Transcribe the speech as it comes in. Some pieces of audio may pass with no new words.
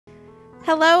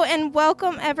Hello and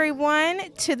welcome everyone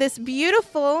to this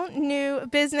beautiful new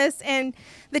business in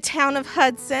the town of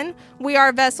Hudson. We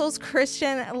are Vessel's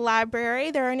Christian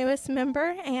Library. They're our newest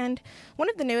member and one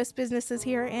of the newest businesses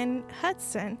here in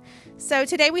Hudson. So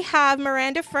today we have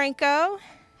Miranda Franco,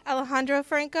 Alejandro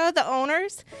Franco, the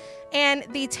owners, and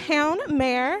the town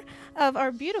mayor of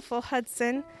our beautiful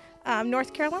Hudson,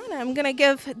 North Carolina. I'm going to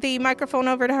give the microphone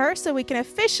over to her so we can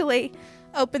officially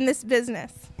open this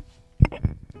business.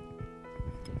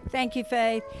 Thank you,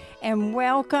 Faith, and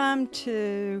welcome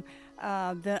to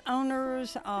the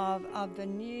owners of the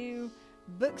new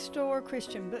bookstore,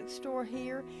 Christian bookstore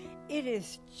here. It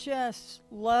is just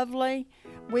lovely.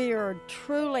 We are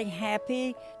truly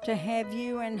happy to have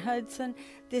you in Hudson.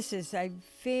 This is a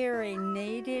very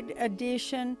needed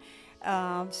addition,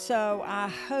 so I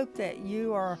hope that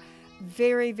you are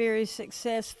very, very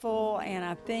successful, and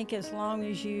I think as long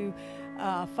as you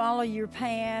follow your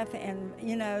path and,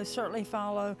 certainly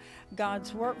follow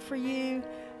God's work for you,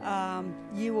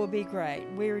 you will be great.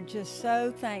 We're just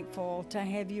so thankful to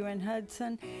have you in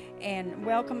Hudson, and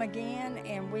welcome again.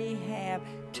 And we have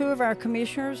two of our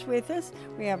commissioners with us.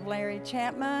 We have Larry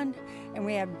Chapman and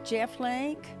we have Jeff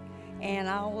Link. And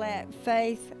I'll let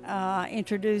Faith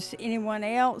introduce anyone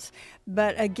else.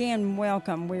 But again,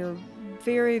 welcome. We're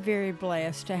very, very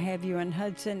blessed to have you in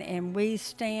Hudson, and we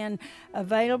stand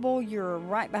available. You're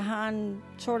right behind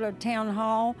sort of town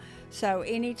hall, so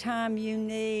anytime you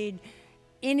need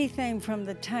anything from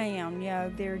the town,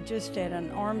 they're just at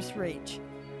an arm's reach.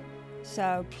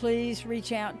 So please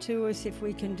reach out to us if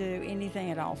we can do anything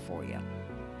at all for you.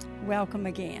 Welcome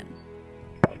again.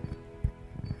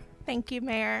 Thank you,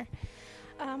 Mayor.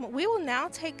 We will now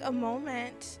take a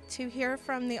moment to hear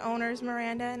from the owners,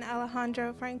 Miranda and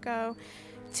Alejandro Franco,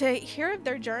 to hear of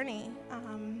their journey.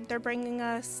 They're bringing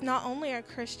us not only a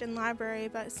Christian library,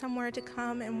 but somewhere to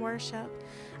come and worship.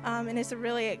 And it's a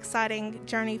really exciting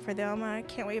journey for them. I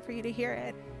can't wait for you to hear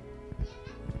it.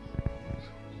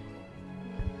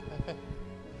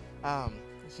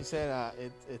 She said,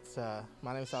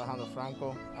 my name is Alejandro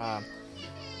Franco.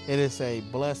 It is a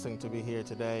blessing to be here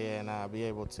today and be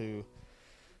able to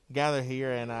gather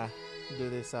here and do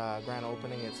this grand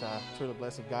opening. It's truly a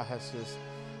blessing. God has just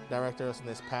directed us in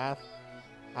this path.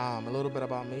 A little bit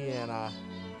about me. In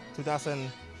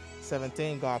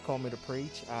 2017, God called me to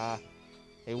preach.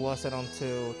 It wasn't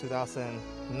until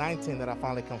 2019 that I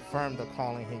finally confirmed the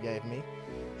calling He gave me.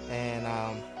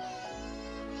 And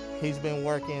He's been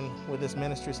working with this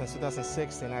ministry since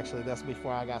 2016. Actually, that's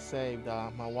before I got saved.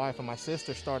 My wife and my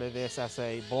sister started this as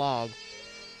a blog.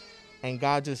 And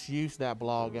God just used that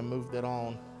blog and moved it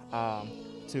on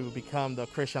to become the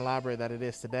Christian library that it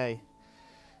is today.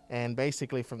 And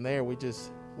basically from there,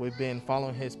 we've been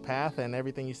following His path, and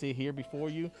everything you see here before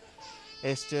you,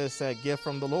 it's just a gift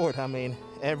from the Lord. I mean,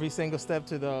 every single step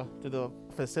to the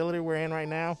facility we're in right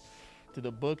now, to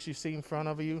the books you see in front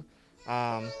of you,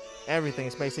 everything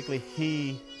is basically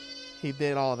He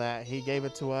did all that. He gave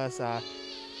it to us.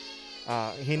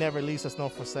 He never leaves us nor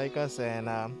forsake us,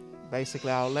 and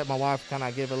basically, I'll let my wife kind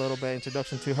of give a little bit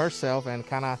introduction to herself and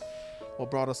kind of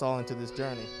what brought us all into this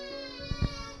journey.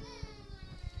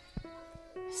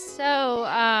 So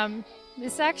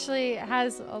this actually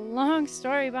has a long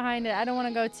story behind it. I don't want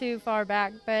to go too far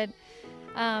back, but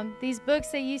these books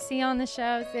that you see on the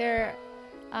shelves, they're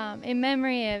in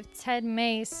memory of Ted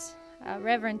Mace,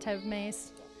 Reverend Ted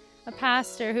Mace, a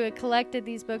pastor who had collected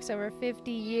these books over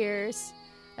 50 years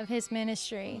of his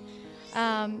ministry.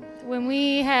 When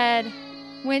we had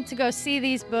went to go see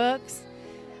these books,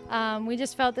 we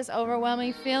just felt this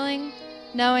overwhelming feeling,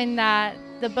 knowing that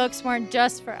the books weren't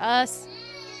just for us,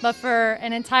 but for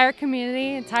an entire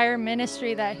community, entire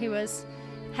ministry that he was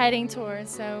heading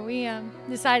towards. So we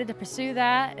decided to pursue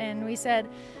that, and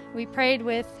we prayed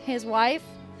with his wife,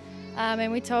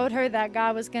 and we told her that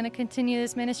God was going to continue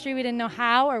this ministry. We didn't know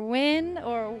how or when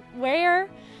or where,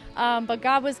 but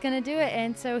God was going to do it,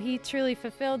 and so He truly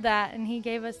fulfilled that, and He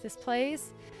gave us this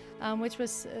place, which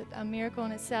was a miracle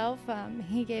in itself.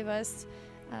 He gave us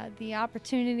the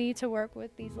opportunity to work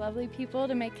with these lovely people,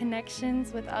 to make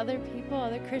connections with other people,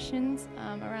 other Christians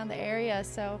around the area.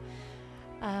 So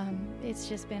it's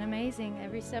just been amazing.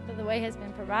 Every step of the way has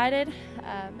been provided,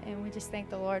 and we just thank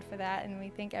the Lord for that, and we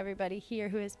thank everybody here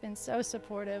who has been so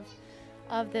supportive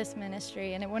of this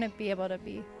ministry, and it wouldn't be able to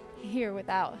be here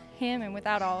without Him and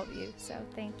without all of you. So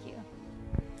thank you.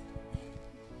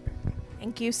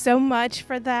 Thank you so much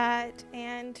for that,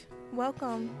 and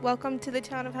welcome to the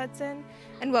town of Hudson,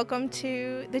 and welcome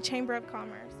to the Chamber of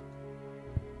Commerce.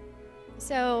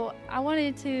 So I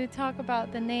wanted to talk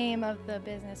about the name of the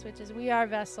business, which is We Are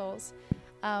Vessels.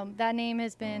 That name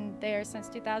has been there since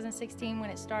 2016 when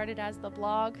it started as the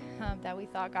blog that we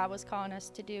thought God was calling us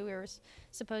to do. We were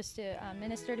supposed to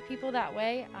minister to people that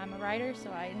way. I'm a writer,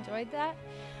 so I enjoyed that.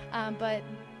 But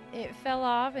it fell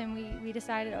off, and we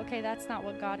decided, okay, that's not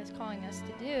what God is calling us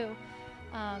to do.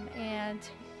 And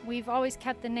we've always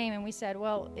kept the name, and we said,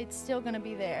 well, it's still going to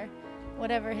be there.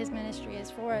 Whatever his ministry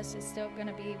is for us is still going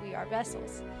to be, we are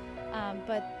vessels.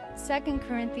 But 2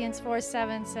 Corinthians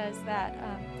 4:7 says that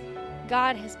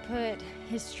God has put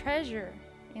his treasure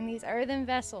in these earthen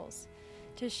vessels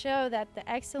to show that the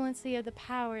excellency of the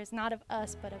power is not of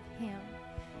us but of him.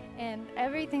 And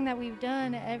everything that we've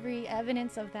done, every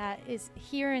evidence of that is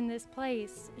here in this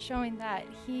place, showing that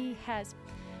he has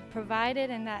provided,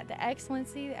 and that the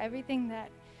excellency, everything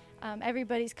that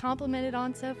everybody's complimented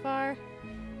on so far,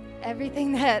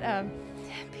 everything that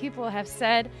people have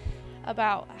said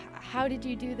about how did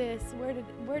you do this,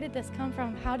 where did this come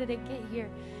from, how did it get here,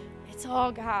 it's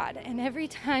all God. And every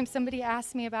time somebody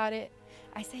asks me about it,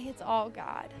 I say it's all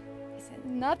God. I said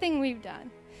nothing we've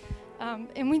done.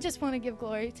 And we just want to give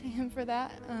glory to him for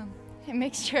that, and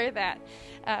make sure that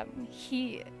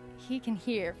he can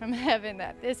hear from heaven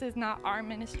that this is not our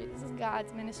ministry, this is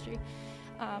God's ministry.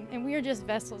 And we are just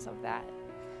vessels of that.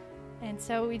 And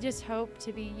so we just hope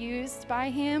to be used by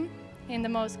him in the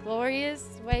most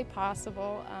glorious way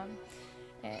possible,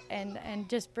 and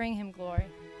just bring him glory.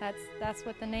 That's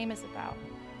what the name is about.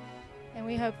 And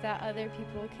we hope that other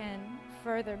people can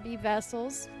further be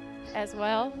vessels as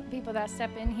well. People that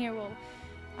step in here will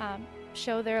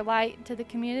show their light to the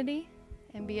community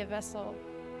and be a vessel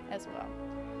as well.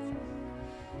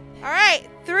 All right,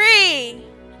 3,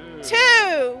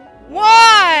 2,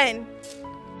 1.